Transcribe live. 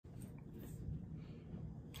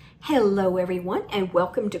Hello everyone, and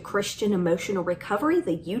welcome to Christian Emotional Recovery,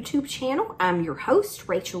 the YouTube channel. I'm your host,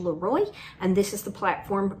 Rachel Leroy, and this is the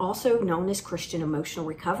platform also known as Christian Emotional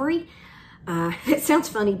Recovery. It sounds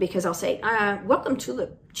funny because I'll say, welcome to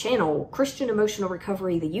the channel, Christian Emotional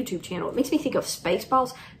Recovery, the YouTube channel. It makes me think of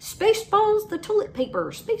Spaceballs. Spaceballs, the toilet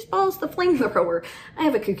paper. Spaceballs, the flamethrower. I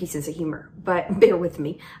have a kooky sense of humor, but bear with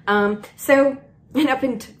me. And I've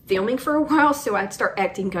been filming for a while, so I'd start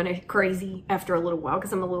acting kind of crazy after a little while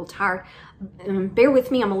because I'm a little tired. Bear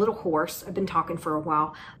with me, I'm a little hoarse. I've been talking for a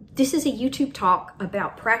while. This is a YouTube talk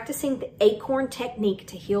about practicing the A.C.O.R.N technique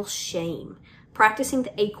to heal shame. Practicing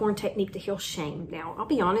the A.C.O.R.N technique to heal shame. Now, I'll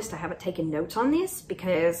be honest, I haven't taken notes on this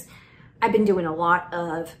because I've been doing a lot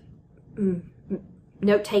of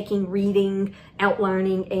note-taking, reading,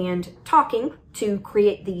 outlining, and talking to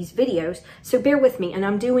create these videos. So bear with me. And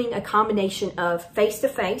I'm doing a combination of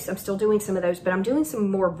face-to-face. I'm still doing some of those, but I'm doing some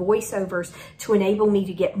more voiceovers to enable me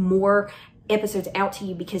to get more episodes out to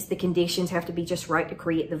you because the conditions have to be just right to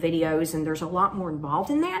create the videos, and there's a lot more involved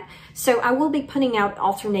in that. So I will be putting out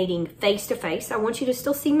alternating face-to-face. I want you to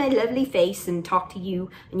still see my lovely face and talk to you,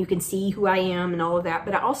 and you can see who I am and all of that.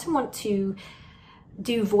 But I also want to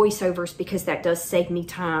do voiceovers because that does save me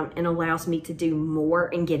time and allows me to do more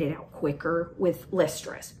and get it out quicker with less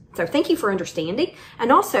stress. So thank you for understanding. And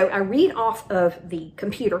also I read off of the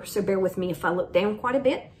computer, so bear with me if I look down quite a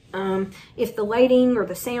bit. If the lighting or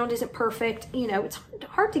the sound isn't perfect, you know, it's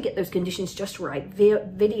hard to get those conditions just right.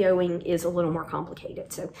 Videoing is a little more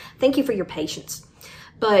complicated. So thank you for your patience.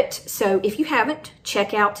 But so if you haven't,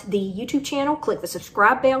 check out the YouTube channel, click the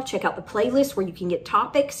subscribe bell, check out the playlist where you can get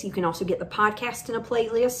topics. You can also get the podcast in a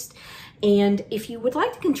playlist. And if you would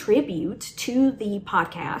like to contribute to the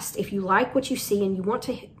podcast, if you like what you see and you want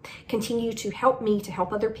to continue to help me to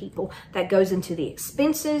help other people, that goes into the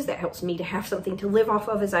expenses. That helps me to have something to live off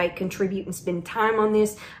of as I contribute and spend time on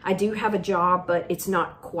this. I do have a job, but it's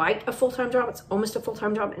not quite a full-time job. It's almost a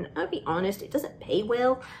full-time job. And I'll be honest, it doesn't pay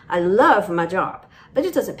well. I love my job, but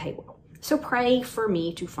it doesn't pay well. So pray for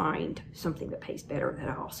me to find something that pays better that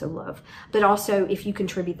I also love. But also, if you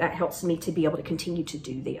contribute, that helps me to be able to continue to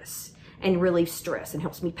do this and relieve stress and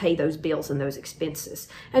helps me pay those bills and those expenses.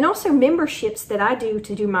 And also memberships that I do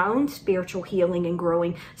to do my own spiritual healing and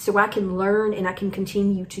growing so I can learn and I can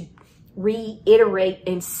continue to reiterate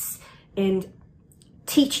and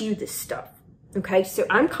teach you this stuff. Okay, so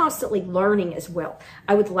I'm constantly learning as well.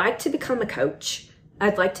 I would like to become a coach.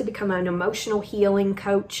 I'd like to become an emotional healing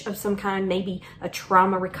coach of some kind, maybe a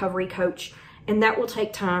trauma recovery coach. And that will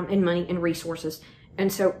take time and money and resources.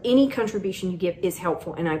 And so any contribution you give is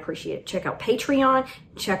helpful and I appreciate it. Check out Patreon,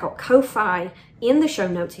 check out Ko-Fi in the show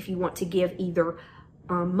notes if you want to give either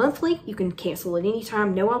monthly. You can cancel at any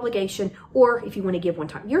time, no obligation, or if you want to give one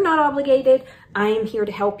time. You're not obligated. I am here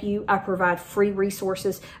to help you. I provide free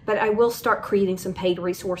resources, but I will start creating some paid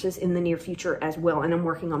resources in the near future as well. And I'm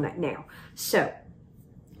working on that now. So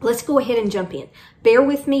let's go ahead and jump in. Bear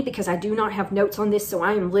with me because I do not have notes on this. So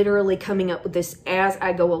I am literally coming up with this as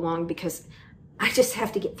I go along because I just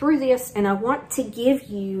have to get through this, and I want to give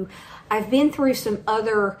you, I've been through some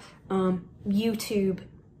other YouTube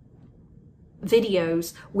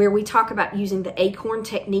videos where we talk about using the A.C.O.R.N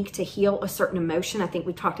technique to heal a certain emotion. I think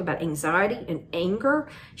we talked about anxiety and anger.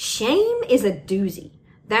 Shame is a doozy.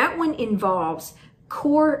 That one involves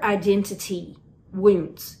core identity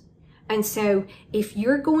wounds. And so if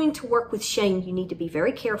you're going to work with shame, you need to be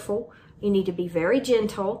very careful. You need to be very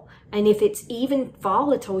gentle. And if it's even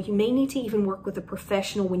volatile, you may need to even work with a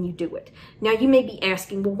professional when you do it. Now, you may be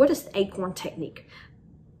asking, well, what is the A.C.O.R.N technique?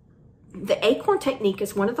 The A.C.O.R.N technique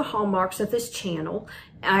is one of the hallmarks of this channel.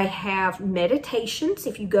 I have meditations.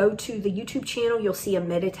 If you go to the YouTube channel, you'll see a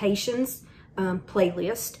meditations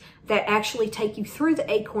playlist that actually take you through the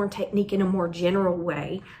A.C.O.R.N technique in a more general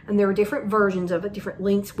way. And there are different versions of it, different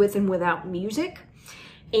lengths with and without music.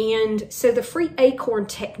 And so the free A.C.O.R.N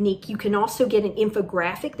technique, you can also get an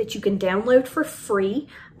infographic that you can download for free.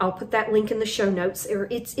 I'll put that link in the show notes, or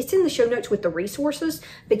it's in the show notes with the resources,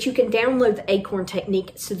 but you can download the A.C.O.R.N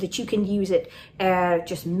technique so that you can use it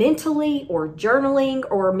just mentally or journaling,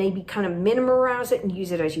 or maybe kind of memorize it and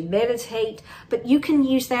use it as you meditate. But you can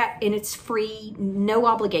use that and it's free, no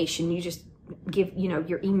obligation. You just give,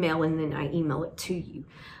 your email and then I email it to you.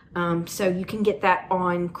 So you can get that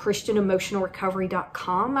on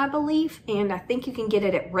christianemotionalrecovery.com, I believe. And I think you can get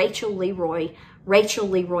it at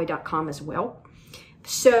rachelleroy.com as well.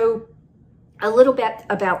 So a little bit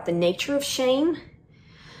about the nature of shame.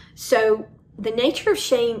 So the nature of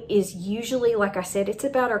shame is usually, like I said, it's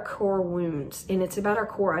about our core wounds and it's about our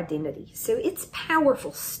core identity. So it's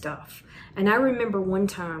powerful stuff. And I remember one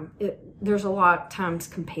time, there's a lot of times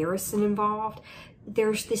comparison involved.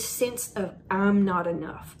 there's this sense of I'm not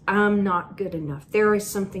enough. I'm not good enough. There is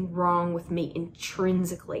something wrong with me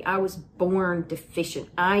intrinsically. I was born deficient.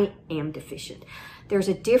 I am deficient. There's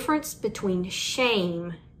a difference between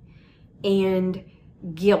shame and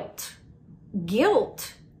guilt.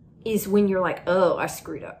 Guilt is when you're like, oh, I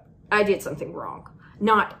screwed up. I did something wrong.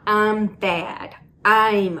 Not I'm bad.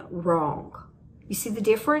 I'm wrong. You see the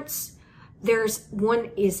difference? There's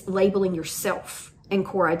one is labeling yourself and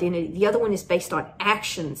core identity. The other one is based on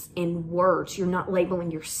actions and words. You're not labeling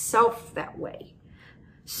yourself that way.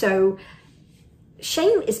 So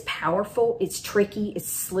shame is powerful. It's tricky. It's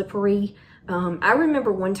slippery. I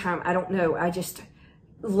remember one time, I don't know, I just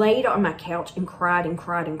laid on my couch and cried and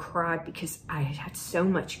cried and cried because I had so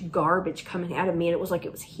much garbage coming out of me, and it was like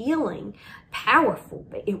it was healing, powerful,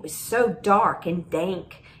 but it was so dark and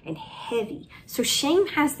dank and heavy. So shame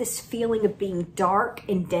has this feeling of being dark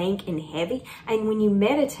and dank and heavy. And when you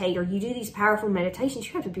meditate or you do these powerful meditations,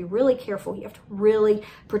 you have to be really careful. You have to really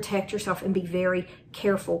protect yourself and be very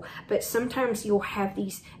careful. But sometimes you'll have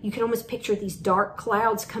these, you can almost picture these dark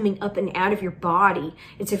clouds coming up and out of your body.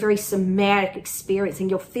 It's a very somatic experience, and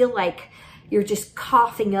you'll feel like you're just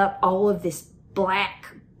coughing up all of this black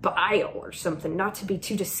bile or something, not to be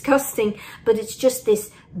too disgusting, but it's just this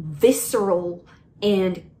visceral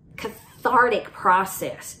and cathartic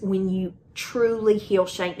process when you truly heal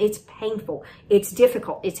shame. It's painful, it's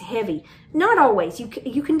difficult, it's heavy. Not always. You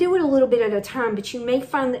can do it a little bit at a time, but you may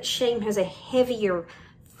find that shame has a heavier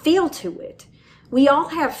feel to it. We all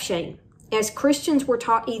have shame. As Christians, we're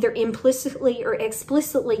taught either implicitly or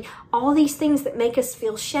explicitly all these things that make us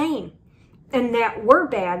feel shame, and that we're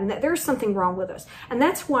bad and that there's something wrong with us. And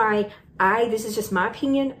that's why this is just my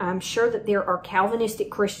opinion, I'm sure that there are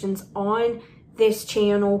Calvinistic Christians on this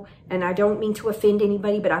channel, and I don't mean to offend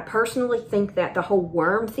anybody, but I personally think that the whole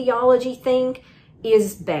worm theology thing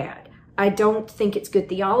is bad. I don't think it's good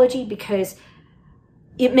theology because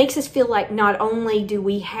it makes us feel like not only do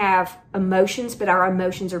we have emotions, but our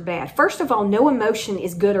emotions are bad. First of all, no emotion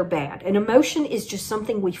is good or bad. An emotion is just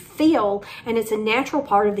something we feel, and it's a natural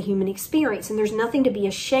part of the human experience, and there's nothing to be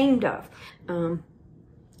ashamed of.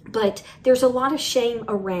 But there's a lot of shame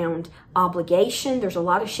around obligation. There's a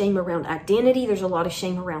lot of shame around identity. There's a lot of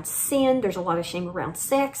shame around sin. There's a lot of shame around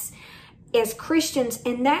sex. As Christians,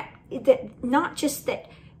 and that not just that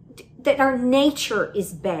our nature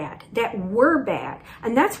is bad, that we're bad.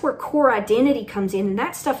 And that's where core identity comes in, and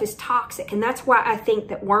that stuff is toxic. And that's why I think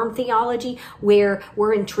that worm theology, where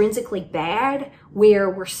we're intrinsically bad, where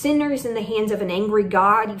we're sinners in the hands of an angry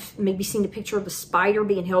God, you've maybe seen a picture of a spider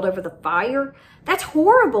being held over the fire, that's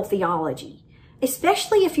horrible theology.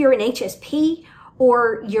 Especially if you're an HSP,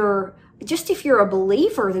 or if you're a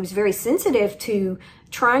believer who's very sensitive to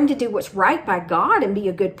trying to do what's right by God and be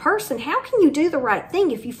a good person. How can you do the right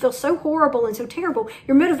thing if you feel so horrible and so terrible?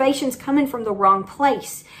 Your motivation's coming from the wrong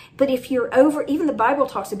place. But if you're even the Bible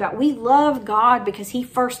talks about we love God because he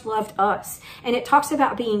first loved us. And it talks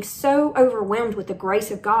about being so overwhelmed with the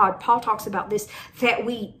grace of God. Paul talks about this, that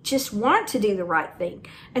we just want to do the right thing.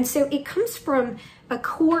 And so it comes from a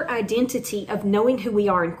core identity of knowing who we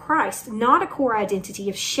are in Christ, not a core identity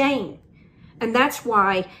of shame. And that's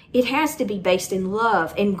why it has to be based in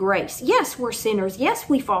love and grace. Yes, we're sinners. Yes,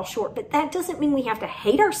 we fall short, but that doesn't mean we have to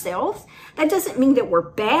hate ourselves. That doesn't mean that we're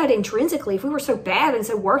bad intrinsically. If we were so bad and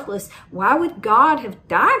so worthless, why would God have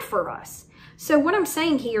died for us? So what I'm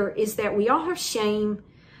saying here is that we all have shame.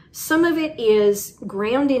 Some of it is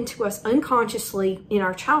ground into us unconsciously in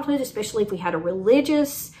our childhood, especially if we had a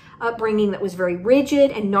religious upbringing that was very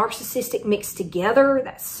rigid and narcissistic mixed together.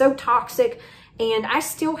 That's so toxic. And I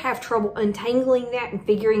still have trouble untangling that and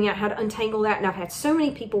figuring out how to untangle that. And I've had so many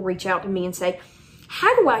people reach out to me and say,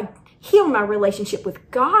 how do I heal my relationship with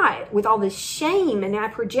God with all this shame? And I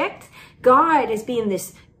project God as being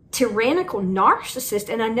this tyrannical narcissist,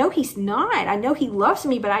 and I know he's not. I know he loves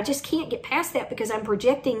me, but I just can't get past that because I'm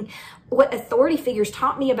projecting what authority figures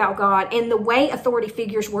taught me about God and the way authority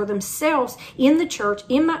figures were themselves in the church,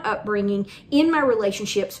 in my upbringing, in my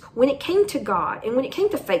relationships, when it came to God and when it came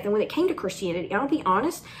to faith and when it came to Christianity. And I'll be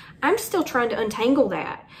honest, I'm still trying to untangle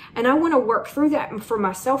that, and I want to work through that for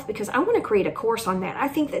myself because I want to create a course on that. I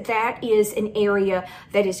think that that is an area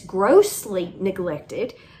that is grossly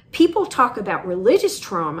neglected. People talk about religious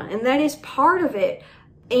trauma, and that is part of it.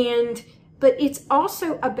 But it's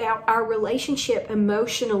also about our relationship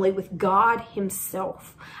emotionally with God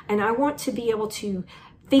himself. And I want to be able to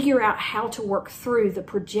figure out how to work through the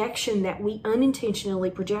projection that we unintentionally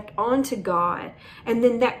project onto God. And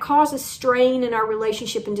then that causes strain in our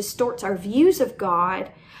relationship and distorts our views of God.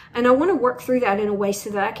 And I want to work through that in a way so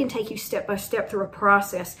that I can take you step by step through a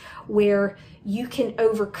process where you can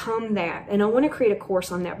overcome that. And I want to create a course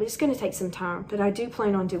on that, but it's going to take some time. But I do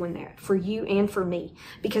plan on doing that for you and for me,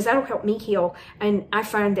 because that'll help me heal. And I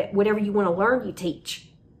find that whatever you want to learn, you teach.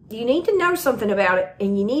 You need to know something about it,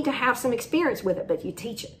 and you need to have some experience with it, but you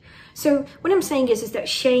teach it. So what I'm saying is that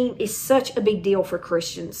shame is such a big deal for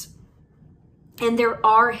Christians. And there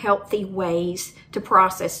are healthy ways to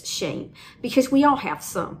process shame, because we all have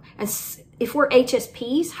some. And if we're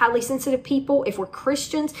HSPs, highly sensitive people, if we're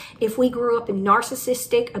Christians, if we grew up in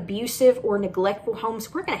narcissistic, abusive, or neglectful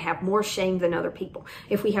homes, we're going to have more shame than other people.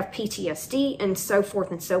 If we have PTSD and so forth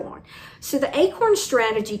and so on. So the A.C.O.R.N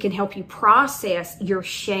strategy can help you process your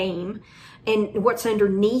shame and what's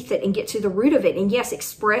underneath it and get to the root of it. And yes,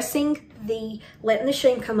 letting the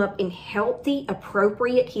shame come up in healthy,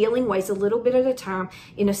 appropriate, healing ways, a little bit at a time,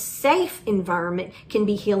 in a safe environment, can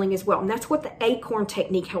be healing as well. And that's what the A.C.O.R.N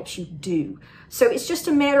technique helps you do. So it's just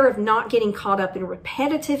a matter of not getting caught up and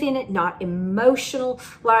repetitive in it, not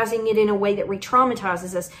emotionalizing it in a way that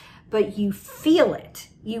re-traumatizes us, but you feel it.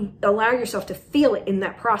 You allow yourself to feel it in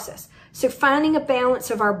that process. So finding a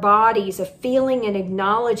balance of our bodies, of feeling and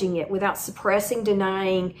acknowledging it without suppressing,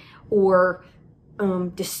 denying, or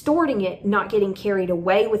distorting it, not getting carried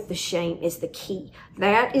away with the shame, is the key.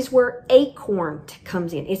 That is where A.C.O.R.N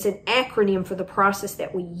comes in. It's an acronym for the process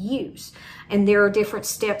that we use. And there are different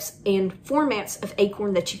steps and formats of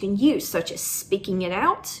A.C.O.R.N that you can use, such as speaking it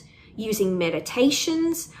out, using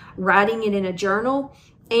meditations, writing it in a journal,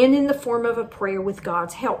 and in the form of a prayer with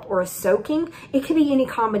God's help, or a soaking. It could be any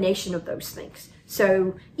combination of those things.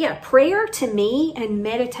 So yeah, prayer to me and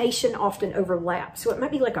meditation often overlap. So it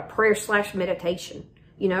might be like a prayer / meditation,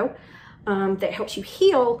 that helps you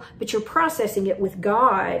heal, but you're processing it with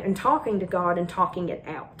God and talking to God and talking it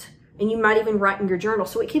out. And you might even write in your journal.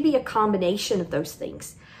 So it could be a combination of those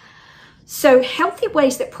things. So healthy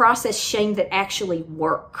ways that process shame that actually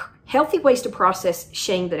work. Healthy ways to process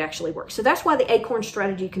shame that actually work. So that's why the A.C.O.R.N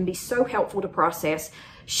strategy can be so helpful to process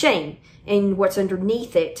shame and what's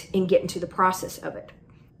underneath it and get into the process of it.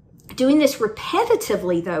 Doing this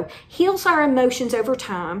repetitively, though, heals our emotions over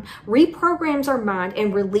time, reprograms our mind,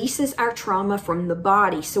 and releases our trauma from the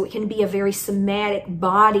body. So it can be a very somatic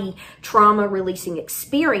body trauma releasing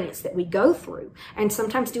experience that we go through. And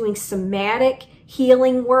sometimes doing somatic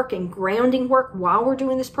healing work and grounding work while we're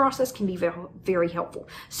doing this process can be very, very helpful.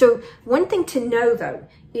 So one thing to know, though,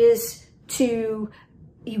 is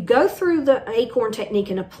you go through the A.C.O.R.N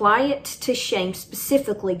technique and apply it to shame,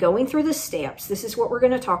 specifically going through the steps. This is what we're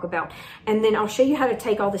going to talk about. And then I'll show you how to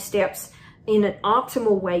take all the steps in an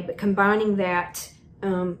optimal way, but combining that,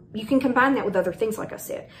 you can combine that with other things, like I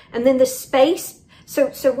said. And then the space.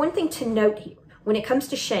 So one thing to note here, when it comes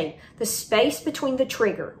to shame, the space between the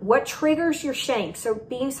trigger, what triggers your shame. So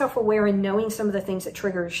being self-aware and knowing some of the things that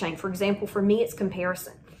trigger your shame. For example, for me, it's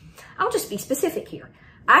comparison. I'll just be specific here.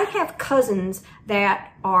 I have cousins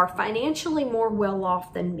that are financially more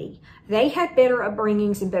well-off than me. They had better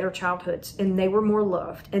upbringings and better childhoods, and they were more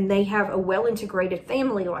loved, and they have a well-integrated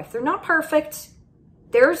family life. They're not perfect.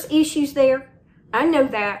 There's issues there. I know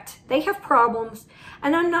that. They have problems,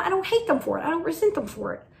 and I don't hate them for it. I don't resent them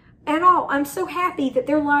for it at all. I'm so happy that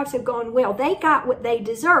their lives have gone well. They got what they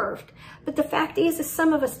deserved. But the fact is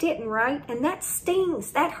some of us didn't, right? And that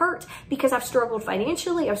stings. That hurts, because I've struggled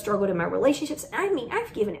financially. I've struggled in my relationships. I mean,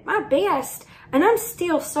 I've given it my best, and I'm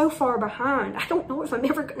still so far behind. I don't know if I'm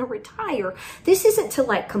ever going to retire. This isn't to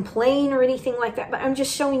like complain or anything like that, but I'm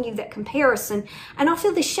just showing you that comparison. And I'll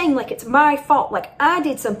feel the shame like it's my fault, like I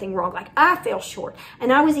did something wrong, like I fell short.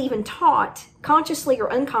 And I was even taught, consciously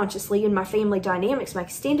or unconsciously, in my family dynamics, my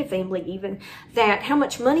extended family even, that how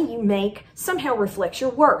much money you make somehow reflects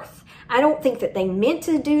your worth. I don't think that they meant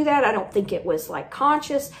to do that. I don't think it was like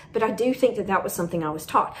conscious, but I do think that that was something I was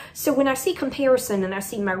taught. So when I see comparison and I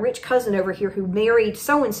see my rich cousin over here who married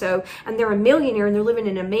so-and-so, and they're a millionaire and they're living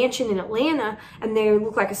in a mansion in Atlanta and they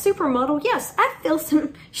look like a supermodel, yes, I feel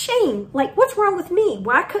some shame. Like, what's wrong with me?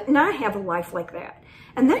 Why couldn't I have a life like that?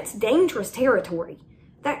 And that's dangerous territory.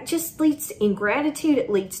 That just leads to ingratitude. It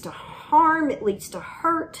leads to harm. It leads to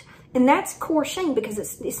hurt. And that's core shame, because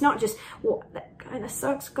it's not just, well, that kind of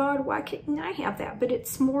sucks, God, why couldn't I have that? But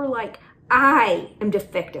it's more like, I am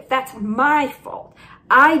defective. That's my fault.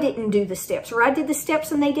 I didn't do the steps, or I did the steps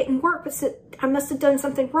and they didn't work, but I must have done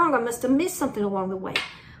something wrong. I must have missed something along the way.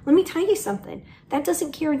 Let me tell you something. That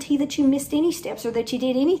doesn't guarantee that you missed any steps or that you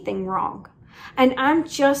did anything wrong. And I'm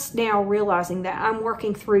just now realizing that I'm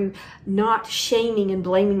working through not shaming and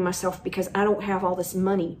blaming myself because I don't have all this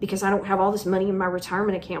money, because I don't have all this money in my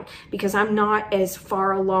retirement account, because I'm not as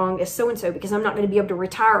far along as so-and-so, because I'm not going to be able to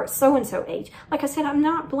retire at so-and-so age. Like I said, I'm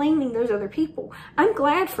not blaming those other people. I'm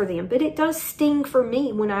glad for them, but it does sting for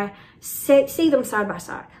me when I see them side by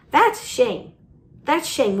side. That's shame. That's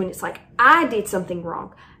shame when it's like, I did something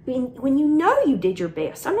wrong. When you know you did your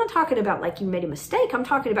best. I'm not talking about like you made a mistake. I'm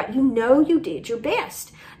talking about you know you did your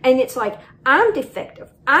best. And it's like, I'm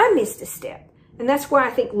defective. I missed a step. And that's why I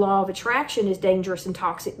think law of attraction is dangerous and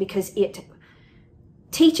toxic, because it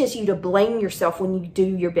teaches you to blame yourself when you do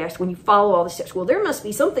your best, when you follow all the steps. Well, there must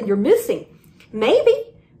be something you're missing. Maybe,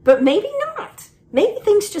 but maybe not. Maybe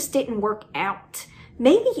things just didn't work out.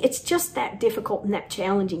 Maybe it's just that difficult and that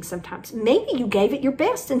challenging sometimes. Maybe you gave it your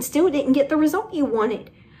best and still didn't get the result you wanted.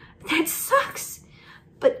 That sucks.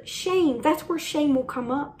 But shame, that's where shame will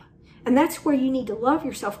come up. And that's where you need to love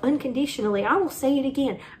yourself unconditionally. I will say it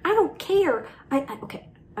again. I don't care. Okay,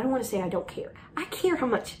 I don't want to say I don't care. I care how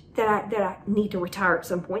much that I need to retire at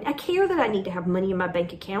some point. I care that I need to have money in my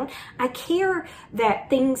bank account. I care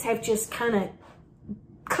that things have just kind of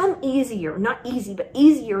come easier, not easy, but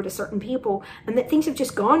easier to certain people, and that things have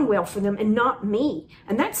just gone well for them and not me.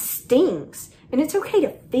 And that stings. And it's okay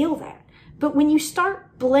to feel that. But when you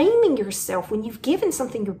start blaming yourself, when you've given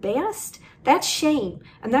something your best, that's shame.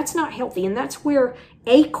 And that's not healthy. And that's where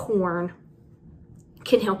A.C.O.R.N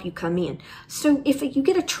can help you come in. So if you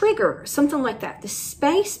get a trigger, something like that, the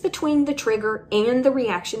space between the trigger and the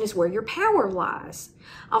reaction is where your power lies.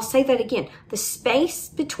 I'll say that again. The space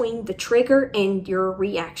between the trigger and your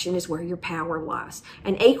reaction is where your power lies.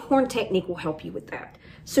 And A.C.O.R.N technique will help you with that.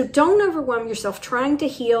 So don't overwhelm yourself trying to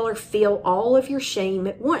heal or feel all of your shame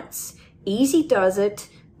at once. Easy does it.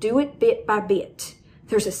 Do it bit by bit.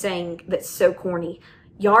 There's a saying that's so corny.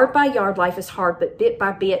 Yard by yard, life is hard, but bit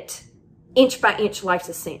by bit, inch by inch, life's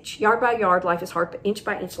a cinch. Yard by yard, life is hard, but inch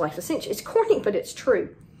by inch, life's a cinch. It's corny, but it's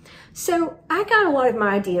true. So I got a lot of my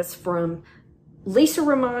ideas from Lisa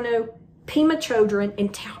Romano, Pema Chodron,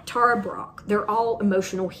 and Tara Brach. They're all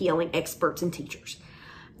emotional healing experts and teachers.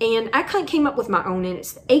 And I kind of came up with my own, and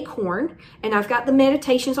it's A.C.O.R.N. And I've got the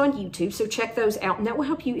meditations on YouTube, so check those out. And that will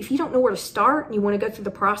help you, if you don't know where to start and you want to go through the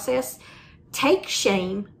process, take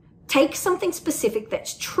shame, take something specific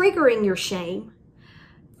that's triggering your shame,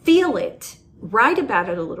 feel it, write about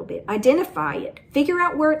it a little bit, identify it, figure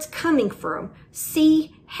out where it's coming from,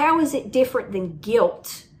 see how is it different than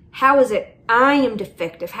guilt? How is it I am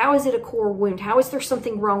defective? How is it a core wound? How is there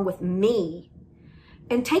something wrong with me?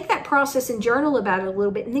 And take that process and journal about it a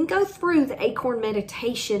little bit, and then go through the A.C.O.R.N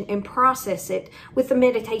meditation and process it with the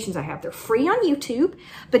meditations I have. They're free on YouTube,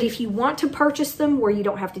 but if you want to purchase them where you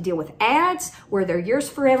don't have to deal with ads, where they're yours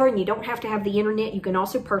forever and you don't have to have the internet, you can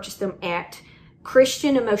also purchase them at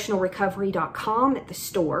ChristianEmotionalRecovery.com at the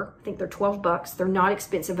store. I think they're $12. They're not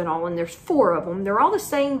expensive at all, and there's 4 of them. They're all the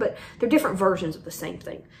same, but they're different versions of the same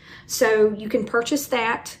thing. So you can purchase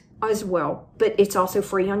that as well, but it's also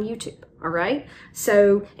free on YouTube. All right.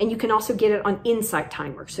 So, and you can also get it on Insight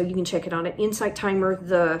Timer. So you can check it on an Insight Timer,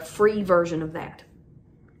 the free version of that.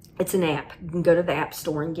 It's an app. You can go to the App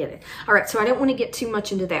Store and get it. All right. So I don't want to get too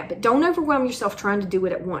much into that, but don't overwhelm yourself trying to do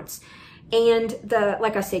it at once. And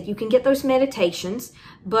like I said, you can get those meditations,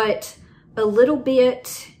 but a little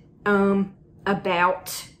bit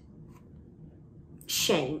about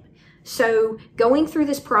shame. So going through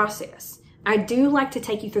this process, I do like to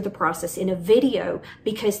take you through the process in a video,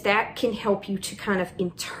 because that can help you to kind of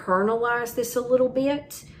internalize this a little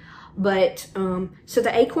bit. But so the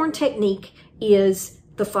A.C.O.R.N technique is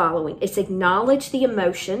the following. It's acknowledge the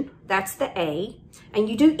emotion. That's the A. And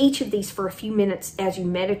you do each of these for a few minutes as you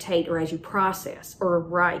meditate or as you process or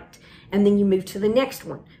write. And then you move to the next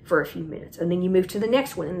one for a few minutes. And then you move to the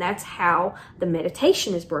next one. And that's how the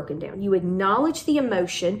meditation is broken down. You acknowledge the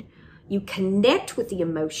emotion. You connect with the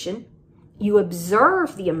emotion. You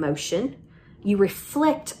observe the emotion, you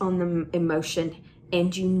reflect on the emotion,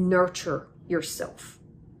 and you nurture yourself.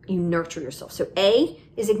 You nurture yourself. So A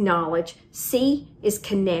is acknowledge, C is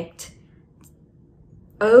connect,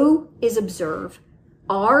 O is observe,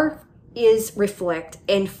 R is reflect,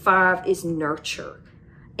 and 5 is nurture.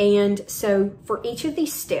 And so for each of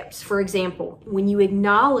these steps, for example, when you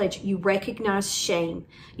acknowledge, you recognize shame,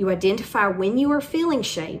 you identify when you are feeling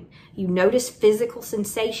shame, you notice physical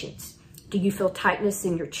sensations. Do you feel tightness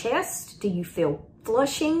in your chest? Do you feel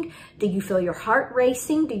flushing? Do you feel your heart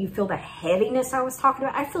racing? Do you feel the heaviness I was talking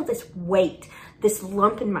about? I feel this weight, this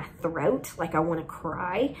lump in my throat, like I want to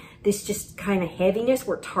cry. This just kind of heaviness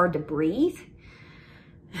where it's hard to breathe.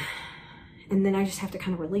 And then I just have to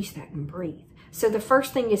kind of release that and breathe. So the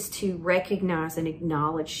first thing is to recognize and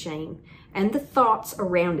acknowledge shame and the thoughts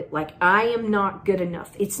around it. Like, I am not good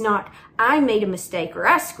enough. It's not, I made a mistake or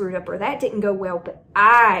I screwed up or that didn't go well, but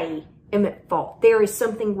I am at fault. There is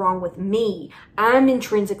something wrong with me. I'm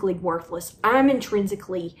intrinsically worthless. I'm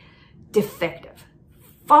intrinsically defective.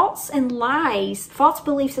 False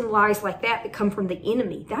beliefs and lies like that come from the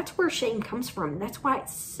enemy. That's where shame comes from. That's why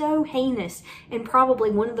it's so heinous and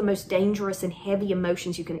probably one of the most dangerous and heavy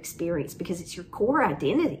emotions you can experience, because it's your core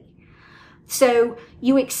identity. So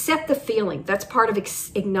you accept the feeling. That's part of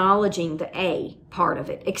acknowledging the A part of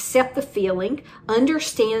it. Accept the feeling.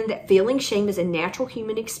 Understand that feeling shame is a natural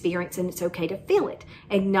human experience and it's okay to feel it.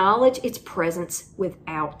 Acknowledge its presence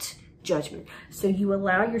without judgment. So you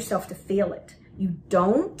allow yourself to feel it. You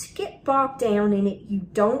don't get bogged down in it. You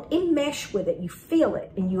don't enmesh with it. You feel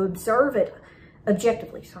it and you observe it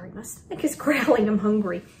objectively. Sorry, my stomach is growling. I'm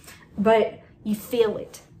hungry. But you feel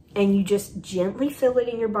it and you just gently feel it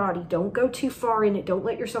in your body. Don't go too far in it. Don't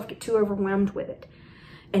let yourself get too overwhelmed with it.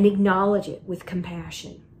 And acknowledge it with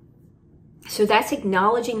compassion. So that's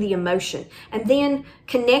acknowledging the emotion. And then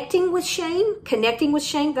connecting with shame,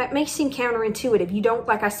 that may seem counterintuitive. You don't,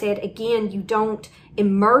 like I said, again, you don't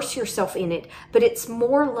immerse yourself in it, but it's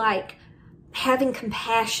more like having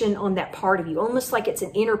compassion on that part of you, almost like it's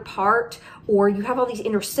an inner part, or you have all these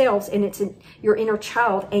inner selves and it's your inner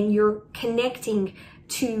child, and you're connecting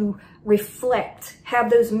to reflect, have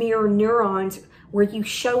those mirror neurons where you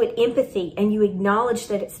show it empathy and you acknowledge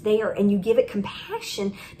that it's there and you give it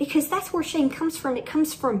compassion, because that's where shame comes from. It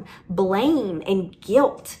comes from blame and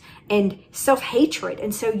guilt and self-hatred.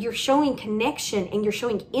 And so you're showing connection and you're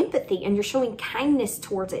showing empathy and you're showing kindness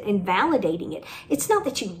towards it and validating it. It's not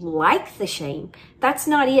that you like the shame. That's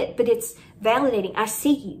not it, but it's validating. I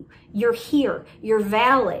see you. You're here. You're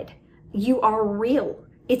valid. You are real.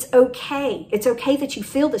 It's okay. It's okay that you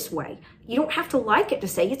feel this way. You don't have to like it to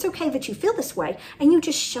say it's okay that you feel this way, and you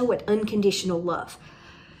just show it unconditional love.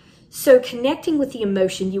 So connecting with the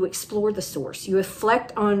emotion, you explore the source. You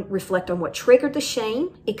reflect on what triggered the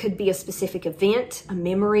shame. It could be a specific event, a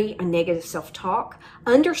memory, a negative self-talk.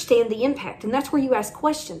 Understand the impact, and that's where you ask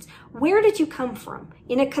questions. Where did you come from?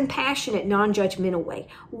 In a compassionate, non-judgmental way.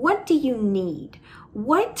 What do you need?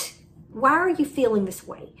 Why are you feeling this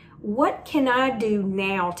way? What can I do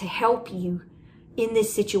now to help you in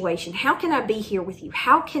this situation? How can I be here with you?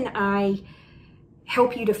 How can I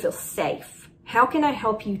help you to feel safe? How can I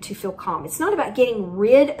help you to feel calm? It's not about getting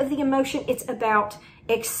rid of the emotion. It's about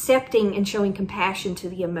accepting and showing compassion to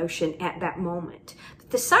the emotion at that moment.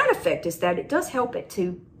 But the side effect is that it does help it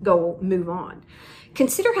to move on.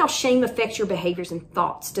 Consider how shame affects your behaviors and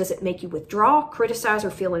thoughts. Does it make you withdraw, criticize,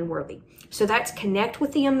 or feel unworthy? So that's connect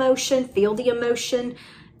with the emotion, feel the emotion,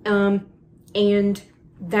 and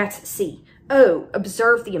that's C. O,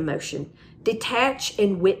 observe the emotion. Detach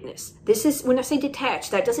and witness. This is, when I say detach,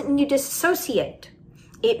 that doesn't mean you disassociate.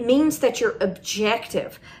 It means that you're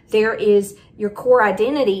objective. Your core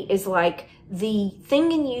identity is like the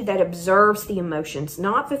thing in you that observes the emotions,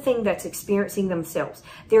 not the thing that's experiencing themselves.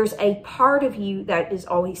 There's a part of you that is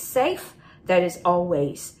always safe, that is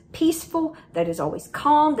always peaceful, that is always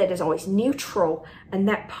calm, that is always neutral, and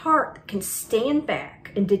that part can stand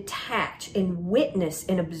back and detach and witness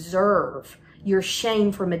and observe your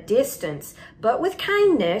shame from a distance, but with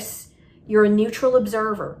kindness. You're a neutral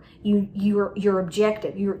observer. You're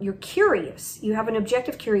objective. You're curious. You have an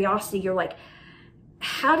objective curiosity. You're like,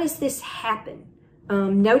 how does this happen?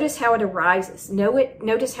 Notice how it arises.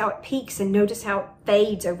 Notice how it peaks and notice how it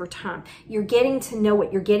fades over time. You're getting to know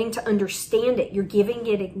it. You're getting to understand it. You're giving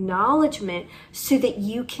it acknowledgement so that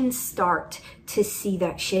you can start to see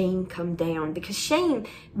that shame come down. Because shame,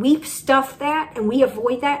 we stuff that and we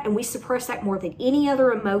avoid that and we suppress that more than any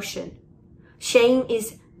other emotion. Shame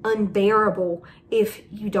is unbearable if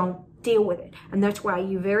you don't deal with it. And that's why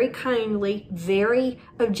you very kindly, very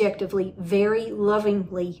objectively, very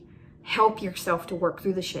lovingly help yourself to work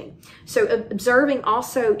through the shame. So observing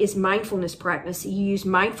also is mindfulness practice. You use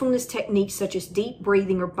mindfulness techniques such as deep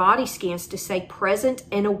breathing or body scans to stay present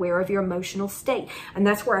and aware of your emotional state. And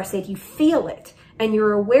that's where I said you feel it and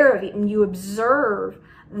you're aware of it and you observe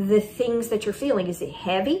the things that you're feeling. Is it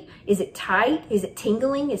heavy? Is it tight? Is it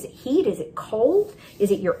tingling? Is it heat? Is it cold? Is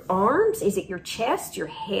it your arms? Is it your chest, your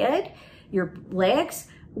head, your legs,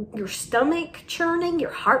 your stomach churning,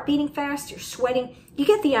 your heart beating fast, you're sweating? You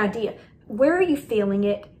get the idea. Where are you feeling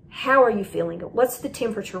it? How are you feeling it? What's the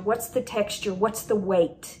temperature? What's the texture? What's the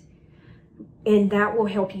weight? And that will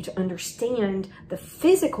help you to understand the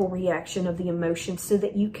physical reaction of the emotion so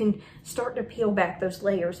that you can start to peel back those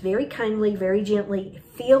layers very kindly, very gently,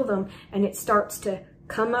 feel them, and it starts to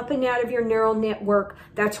come up and out of your neural network.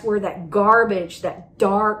 That's where that garbage, that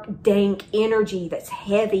dark, dank energy that's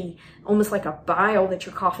heavy, almost like a bile that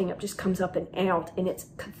you're coughing up, just comes up and out, and it's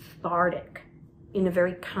cathartic in a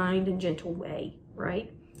very kind and gentle way,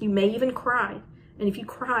 right? You may even cry. And if you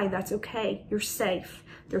cry, that's okay. You're safe.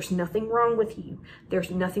 There's nothing wrong with you.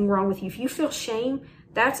 There's nothing wrong with you. If you feel shame,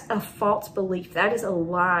 that's a false belief. That is a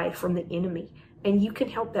lie from the enemy. And you can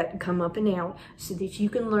help that come up and out so that you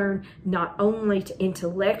can learn not only to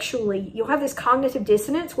intellectually, you'll have this cognitive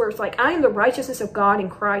dissonance where it's like, I am the righteousness of God in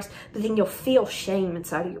Christ, but then you'll feel shame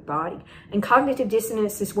inside of your body. And cognitive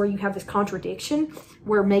dissonance is where you have this contradiction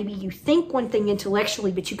where maybe you think one thing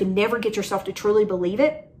intellectually, but you can never get yourself to truly believe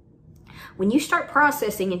it. When you start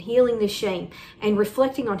processing and healing this shame and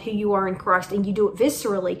reflecting on who you are in Christ, and you do it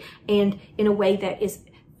viscerally and in a way that is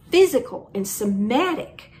physical and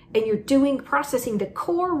somatic, and you're processing the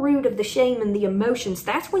core root of the shame and the emotions,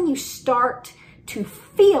 that's when you start to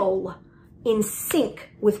feel in sync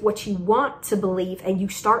with what you want to believe, and you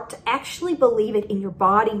start to actually believe it in your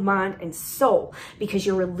body, mind, and soul, because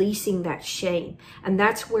you're releasing that shame. And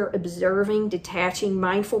that's where observing, detaching,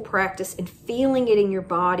 mindful practice, and feeling it in your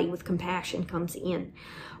body with compassion comes in.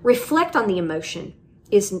 Reflect on the emotion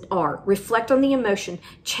is R. Reflect on the emotion.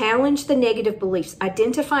 Challenge the negative beliefs.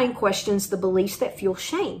 Identify and question the beliefs that fuel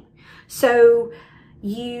shame. So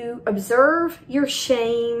you observe your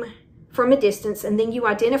shame from a distance, and then you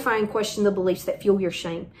identify and question the beliefs that fuel your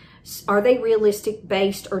shame. Are they realistic,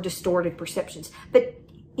 based, or distorted perceptions? But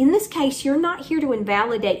in this case, you're not here to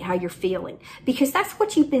invalidate how you're feeling, because that's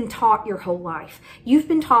what you've been taught your whole life. You've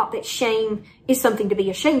been taught that shame is something to be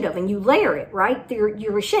ashamed of, and you layer it, right?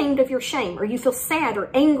 You're ashamed of your shame, or you feel sad or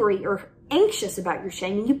angry or anxious about your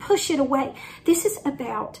shame, and you push it away. This is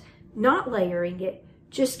about not layering it,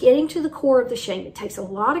 just getting to the core of the shame. It takes a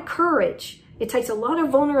lot of courage. It takes a lot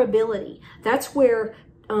of vulnerability. That's where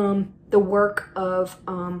the work of,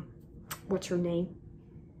 what's her name?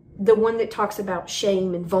 The one that talks about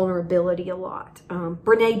shame and vulnerability a lot.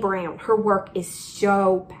 Brene Brown, her work is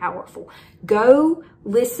so powerful. Go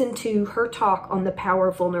listen to her talk on the power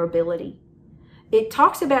of vulnerability. It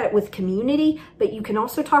talks about it with community, but you can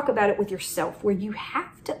also talk about it with yourself, where you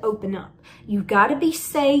have to open up. You've got to be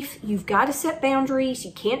safe. You've got to set boundaries.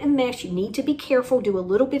 You can't enmesh. You need to be careful. Do a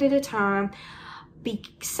little bit at a time. Be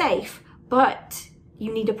safe, but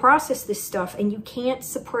you need to process this stuff, and you can't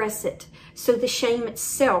suppress it. So the shame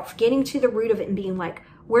itself, getting to the root of it and being like,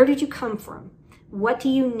 where did you come from? What do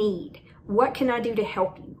you need? What can I do to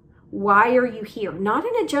help you? Why are you here? Not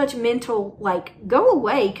in a judgmental, like, go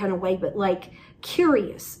away kind of way, but like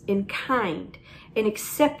curious and kind and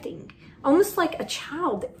accepting. Almost like a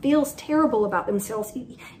child that feels terrible about themselves.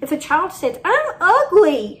 If a child says, I'm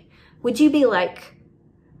ugly, would you be like,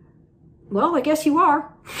 well, I guess you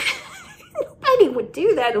are. Nobody would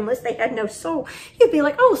do that unless they had no soul. You'd be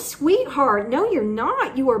like, oh, sweetheart, no, you're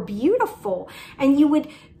not. You are beautiful. And you would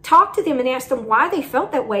talk to them and ask them why they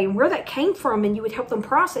felt that way and where that came from, and you would help them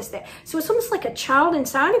process that. So it's almost like a child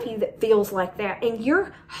inside of you that feels like that, and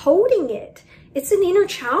you're holding it. It's an inner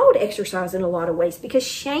child exercise in a lot of ways, because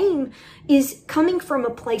shame is coming from a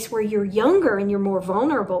place where you're younger and you're more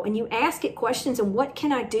vulnerable, and you ask it questions, and what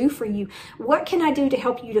can I do for you? What can I do to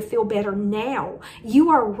help you to feel better now? You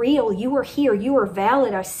are real. You are here. You are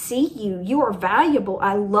valid. I see you. You are valuable.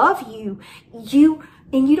 I love you.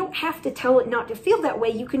 And you don't have to tell it not to feel that way.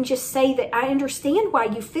 You can just say that I understand why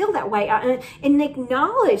you feel that way, and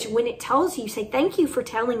acknowledge when it tells you. Say, thank you for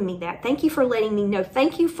telling me that. Thank you for letting me know.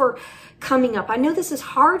 Thank you for coming up. I know this is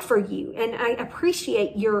hard for you, and I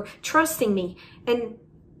appreciate your trusting me. And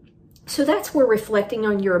so that's where reflecting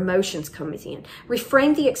on your emotions comes in.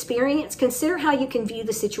 Reframe the experience. Consider how you can view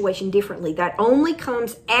the situation differently. That only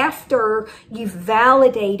comes after you've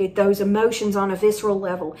validated those emotions on a visceral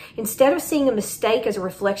level. Instead of seeing a mistake as a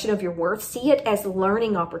reflection of your worth, see it as a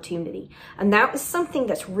learning opportunity. And that was something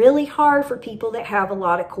that's really hard for people that have a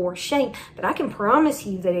lot of core shame. But I can promise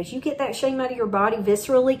you that as you get that shame out of your body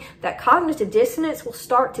viscerally, that cognitive dissonance will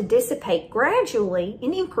start to dissipate gradually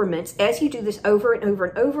in increments as you do this over and over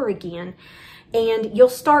and over again. And you'll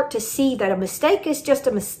start to see that a mistake is just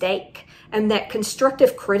a mistake, and that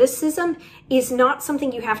constructive criticism is not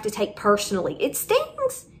something you have to take personally. It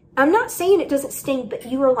stings. I'm not saying it doesn't sting, but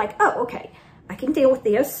you are like, oh, okay, I can deal with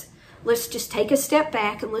this. Let's just take a step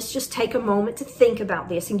back, and let's just take a moment to think about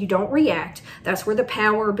this, and you don't react. That's where the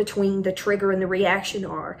power between the trigger and the reaction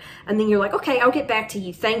are. And then you're like, okay, I'll get back to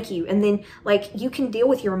you. Thank you. And then like you can deal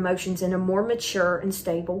with your emotions in a more mature and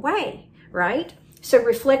stable way, right? So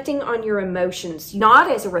reflecting on your emotions, not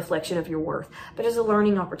as a reflection of your worth, but as a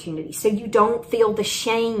learning opportunity. So you don't feel the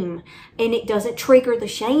shame, and it doesn't trigger the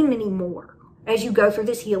shame anymore. as you go through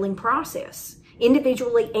this healing process,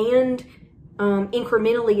 individually and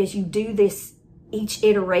incrementally as you do this, each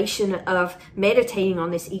iteration of meditating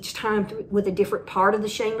on this each time with a different part of the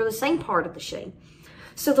shame or the same part of the shame.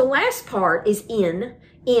 So the last part is in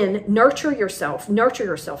nurture yourself. Nurture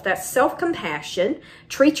yourself. That's self-compassion.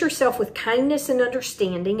 Treat yourself with kindness and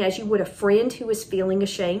understanding as you would a friend who is feeling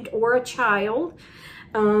ashamed or a child.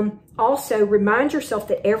 Also, remind yourself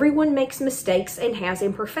that everyone makes mistakes and has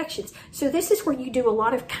imperfections. So this is where you do a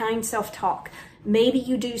lot of kind self-talk. Maybe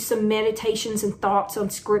you do some meditations and thoughts on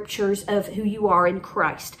scriptures of who you are in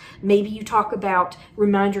Christ. Maybe you talk about,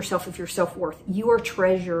 remind yourself of your self-worth. You are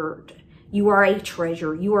treasured. You are a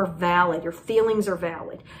treasure. You are valid. Your feelings are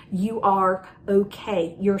valid. You are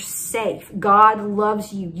okay. You're safe. God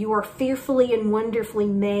loves you. You are fearfully and wonderfully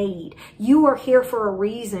made. You are here for a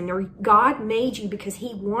reason, or God made you because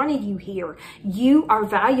he wanted you here. You are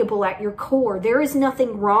valuable at your core. There is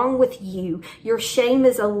nothing wrong with you. Your shame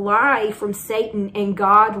is a lie from Satan, and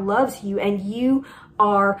God loves you, and you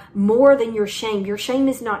are more than your shame. Your shame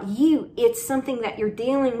is not you. It's something that you're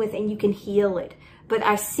dealing with, and you can heal it. But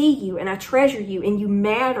I see you and I treasure you and you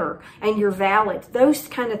matter and you're valid. Those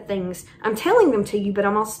kind of things, I'm telling them to you, but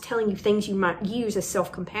I'm also telling you things you might use as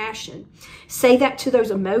self-compassion. Say that to those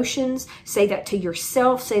emotions. Say that to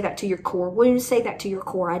yourself. Say that to your core wounds. Say that to your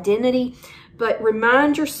core identity. But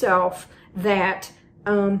remind yourself that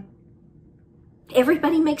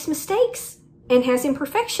everybody makes mistakes and has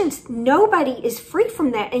imperfections. Nobody is free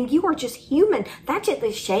from that, and you are just human.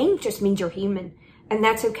 The shame just means you're human, and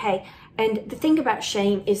that's okay. And the thing about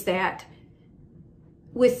shame is that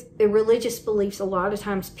with the religious beliefs, a lot of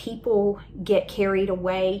times people get carried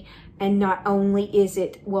away, and not only is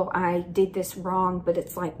it, well, I did this wrong, but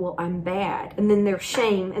it's like, well, I'm bad. And then there's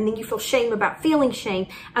shame, and then you feel shame about feeling shame,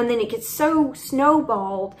 and then it gets so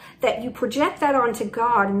snowballed that you project that onto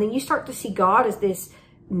God, and then you start to see God as this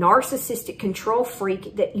narcissistic control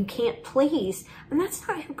freak that you can't please. And that's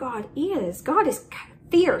not who God is. God is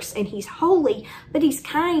fierce and he's holy, but he's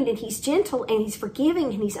kind and he's gentle and he's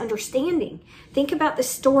forgiving and he's understanding. Think about the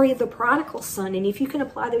story of the prodigal son, and if you can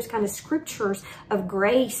apply those kind of scriptures of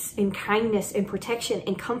grace and kindness and protection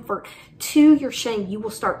and comfort to your shame, you will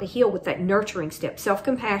start to heal with that nurturing step.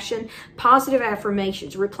 Self-compassion, positive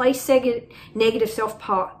affirmations. Replace negative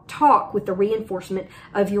self-talk with the reinforcement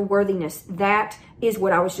of your worthiness. That is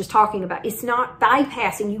what I was just talking about. It's not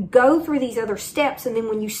bypassing. You go through these other steps, and then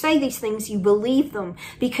when you say these things, you believe them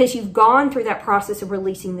because you've gone through that process of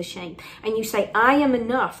releasing the shame. And you say, I am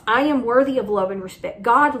enough. I am worthy of love and respect.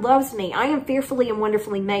 God loves me. I am fearfully and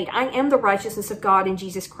wonderfully made. I am the righteousness of God in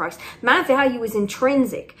Jesus Christ. My value is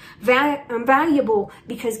intrinsic. I'm valuable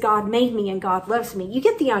because God made me and God loves me. You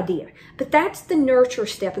get the idea. But that's the nurture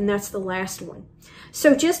step, and that's the last one.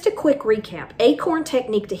 So just a quick recap. A.C.O.R.N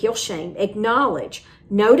technique to heal shame. Acknowledge.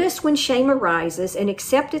 Notice when shame arises and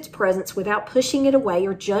accept its presence without pushing it away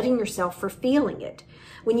or judging yourself for feeling it.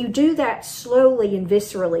 When you do that slowly and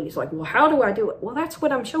viscerally, it's like, well, how do I do it? Well, that's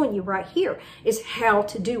what I'm showing you right here is how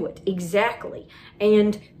to do it exactly,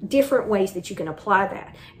 and different ways that you can apply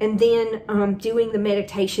that. And then doing the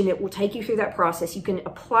meditation, it will take you through that process. You can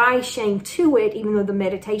apply shame to it, even though the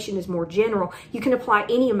meditation is more general. You can apply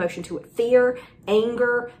any emotion to it. Fear,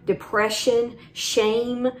 anger, depression,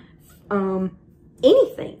 shame,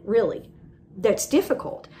 anything really that's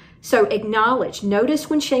difficult. So acknowledge, notice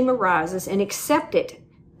when shame arises and accept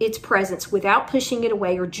its presence without pushing it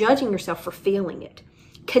away or judging yourself for feeling it.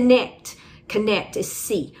 Connect. Connect is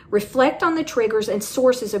C. Reflect on the triggers and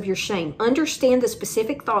sources of your shame. Understand the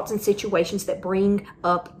specific thoughts and situations that bring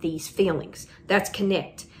up these feelings. That's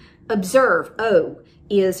connect. Observe, O,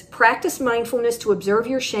 is practice mindfulness to observe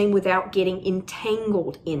your shame without getting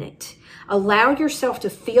entangled in it. Allow yourself to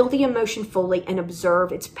feel the emotion fully and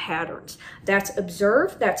observe its patterns. That's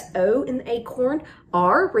observe, that's O in the A.C.O.R.N.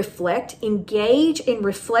 R, reflect, engage in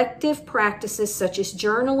reflective practices such as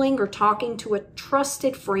journaling or talking to a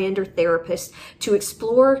trusted friend or therapist to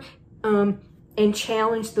explore and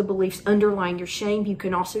challenge the beliefs underlying your shame. You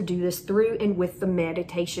can also do this through and with the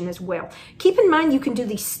meditation as well. Keep in mind you can do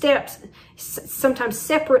these steps sometimes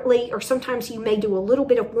separately, or sometimes you may do a little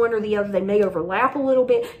bit of one or the other. They may overlap a little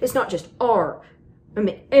bit. It's not just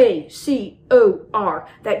A-C-O-R.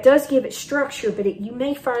 That does give it structure, but you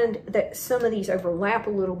may find that some of these overlap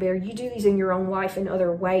a little bit, or you do these in your own life in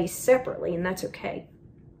other ways separately, and that's okay.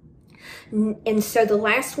 And so the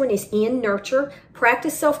last one is in nurture.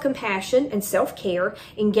 Practice self-compassion and self-care.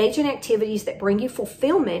 Engage in activities that bring you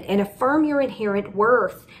fulfillment and affirm your inherent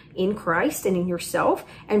worth in Christ and in yourself.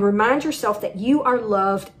 And remind yourself that you are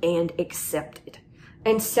loved and accepted.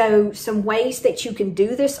 And so some ways that you can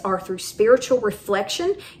do this are through spiritual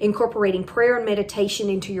reflection, incorporating prayer and meditation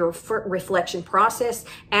into your reflection process.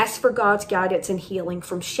 Ask for God's guidance and healing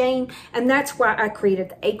from shame. And that's why I created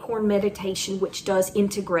the A.C.O.R.N meditation, which does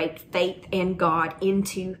integrate faith and God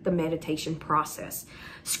into the meditation process.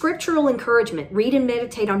 Scriptural encouragement. Read and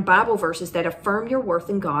meditate on Bible verses that affirm your worth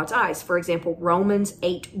in God's eyes. For example, Romans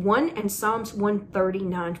 8:1 and Psalms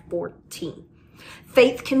 139:14.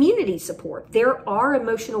 Faith community support. There are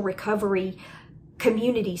emotional recovery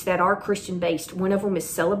communities that are Christian-based. One of them is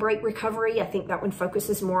Celebrate Recovery. I think that one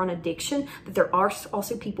focuses more on addiction, but there are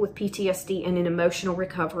also people with PTSD and in emotional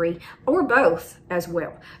recovery, or both as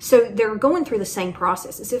well. So they're going through the same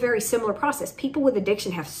process. It's a very similar process. People with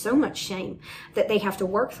addiction have so much shame that they have to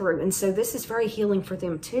work through, and so this is very healing for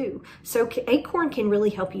them too. So A.C.O.R.N can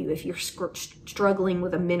really help you if you're struggling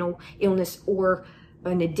with a mental illness or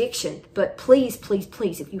an addiction. But please, please,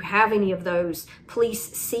 please, if you have any of those, please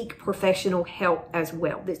seek professional help as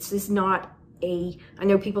well. This is not I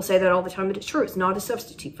know people say that all the time, but it's true. It's not a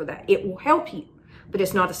substitute for that. It will help you, but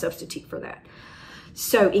it's not a substitute for that.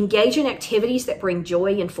 So engage in activities that bring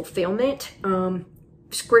joy and fulfillment,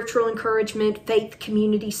 scriptural encouragement, faith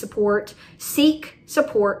community support. Seek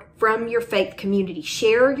support from your faith community.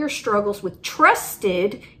 Share your struggles with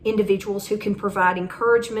trusted individuals who can provide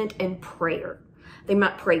encouragement and prayer. They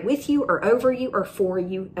might pray with you or over you or for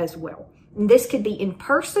you as well. And this could be in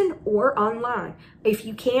person or online. If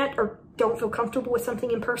you can't or don't feel comfortable with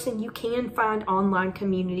something in person, you can find online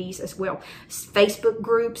communities as well. Facebook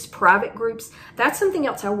groups, private groups. That's something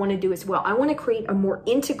else I want to do as well. I want to create a more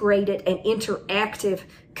integrated and interactive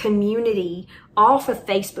community off of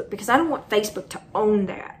Facebook, because I don't want Facebook to own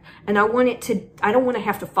that. And I don't want to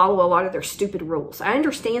have to follow a lot of their stupid rules. I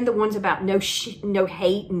understand the ones about no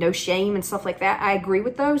hate and no shame and stuff like that. I agree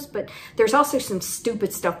with those, but there's also some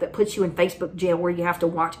stupid stuff that puts you in Facebook jail where you have to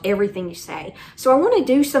watch everything you say. So I want to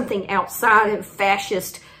do something outside of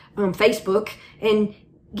fascist Facebook and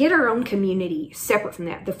get our own community separate from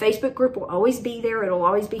that. The Facebook group will always be there. It'll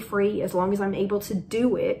always be free as long as I'm able to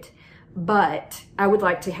do it. But I would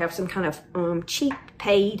like to have some kind of cheap,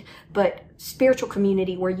 paid, but spiritual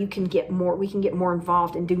community where we can get more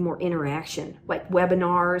involved and do more interaction, like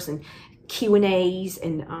webinars and Q&As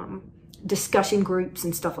and discussion groups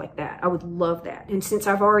and stuff like that. I would love that. And since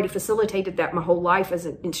I've already facilitated that my whole life as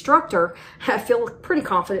an instructor, I feel pretty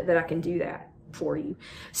confident that I can do that for you.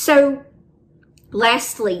 So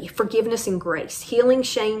lastly, forgiveness and grace. Healing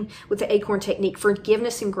shame with the A.C.O.R.N technique,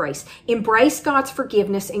 forgiveness and grace. Embrace God's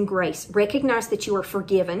forgiveness and grace. Recognize that you are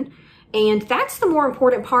forgiven. And that's the more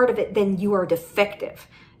important part of it than you are defective.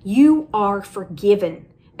 You are forgiven.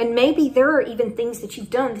 And maybe there are even things that you've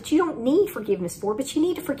done that you don't need forgiveness for, but you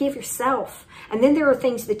need to forgive yourself. And then there are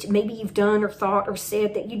things that maybe you've done or thought or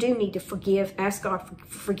said that you do need to forgive, ask God for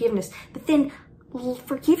forgiveness. But then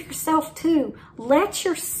forgive yourself too. Let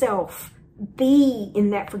yourself be in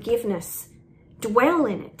that forgiveness. Dwell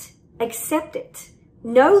in it. Accept it.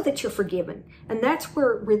 Know that you're forgiven. And that's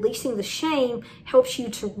where releasing the shame helps you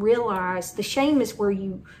to realize the shame is where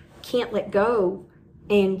you can't let go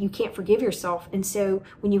and you can't forgive yourself. And so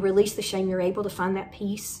when you release the shame, you're able to find that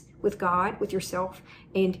peace with God, with yourself,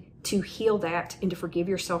 and to heal that and to forgive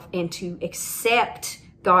yourself and to accept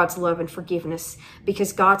God's love and forgiveness,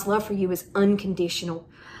 because God's love for you is unconditional.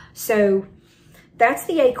 So that's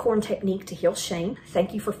the A.C.O.R.N technique to heal shame.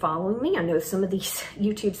 Thank you for following me. I know some of these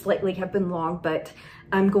YouTubes lately have been long, but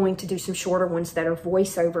I'm going to do some shorter ones that are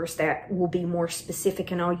voiceovers that will be more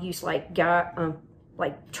specific, and I'll use like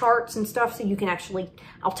charts and stuff so you can actually,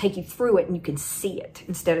 I'll take you through it and you can see it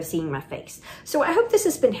instead of seeing my face. So I hope this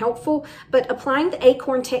has been helpful, but applying the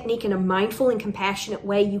A.C.O.R.N technique in a mindful and compassionate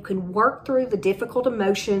way, you can work through the difficult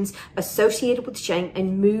emotions associated with shame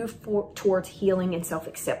and move towards healing and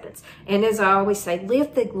self-acceptance. And as I always say,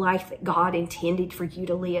 live the life that God intended for you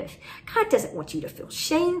to live. God doesn't want you to feel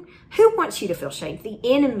shame. Who wants you to feel shame? The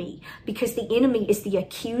enemy, because the enemy is the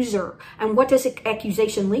accuser. And what does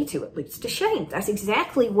accusation lead to? It leads to shame. That's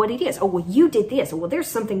exactly what it is. Oh, well, you did this. Oh, well, there's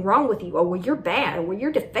something wrong with you. Oh, well, you're bad. Oh, well,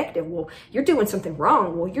 you're defective. Well, you're doing something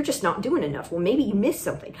wrong. Well, you're just not doing enough. Well, maybe you missed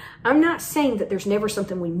something. I'm not saying that there's never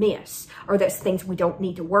something we miss or that's things we don't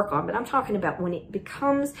need to work on, but I'm talking about when it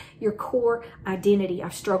becomes your core identity.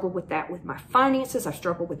 I've struggled with that with my finances. I've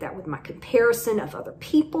struggled with that with my comparison of other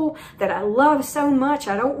people that I love so much.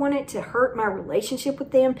 I don't want it to hurt my relationship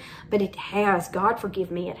with them, but it has. God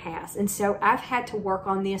forgive me, it has. And so I've had to work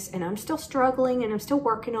on this, and I'm still struggling, and I'm still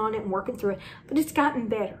working on it and working through it, but it's gotten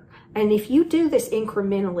better. And if you do this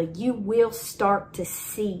incrementally, you will start to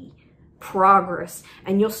see progress,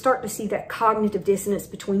 and you'll start to see that cognitive dissonance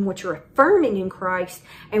between what you're affirming in Christ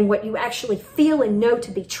and what you actually feel and know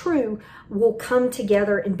to be true will come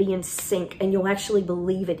together and be in sync, and you'll actually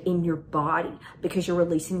believe it in your body because you're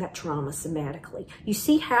releasing that trauma somatically. You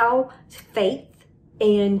see how faith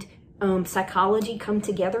and psychology come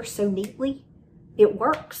together so neatly? It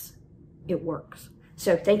works. It works.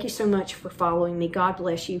 So thank you so much for following me. God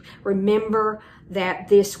bless you. Remember that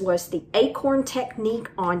this was the A.C.O.R.N technique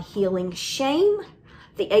on healing shame.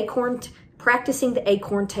 The A.C.O.R.N, practicing the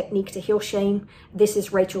A.C.O.R.N technique to heal shame. This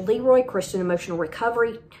is Rachel Leroy, Christian Emotional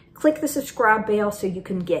Recovery. Click the subscribe bell so you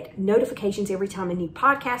can get notifications every time a new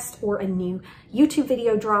podcast or a new YouTube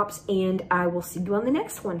video drops, and I will see you on the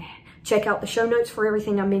next one. Check out the show notes for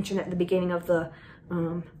everything I mentioned at the beginning of the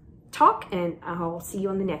talk, and I'll see you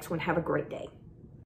on the next one. Have a great day.